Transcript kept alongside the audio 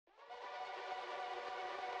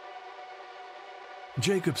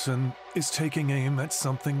Jacobsen is taking aim at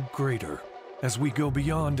something greater as we go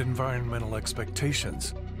beyond environmental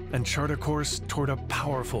expectations and chart a course toward a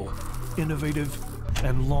powerful, innovative,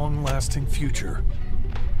 and long-lasting future.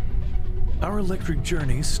 Our electric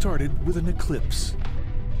journey started with an Eclipse,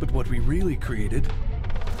 but what we really created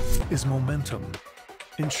is momentum,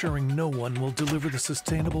 ensuring no one will deliver the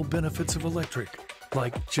sustainable benefits of electric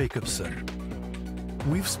like Jacobsen.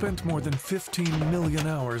 We've spent more than 15 million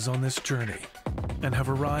hours on this journey and have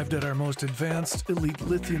arrived at our most advanced ELiTE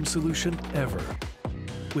Lithium solution ever,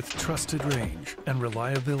 with trusted range and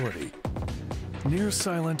reliability.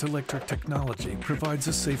 Near-silent electric technology provides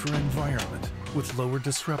a safer environment with lower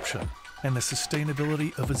disruption and the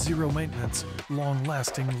sustainability of a zero-maintenance,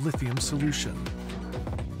 long-lasting lithium solution.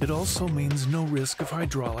 It also means no risk of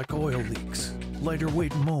hydraulic oil leaks, lighter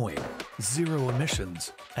weight mowing, zero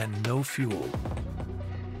emissions, and no fuel.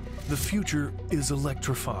 The future is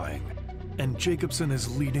electrifying, and Jacobsen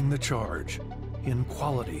is leading the charge in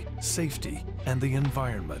quality, safety, and the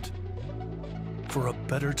environment for a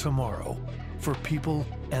better tomorrow for people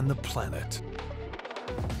and the planet.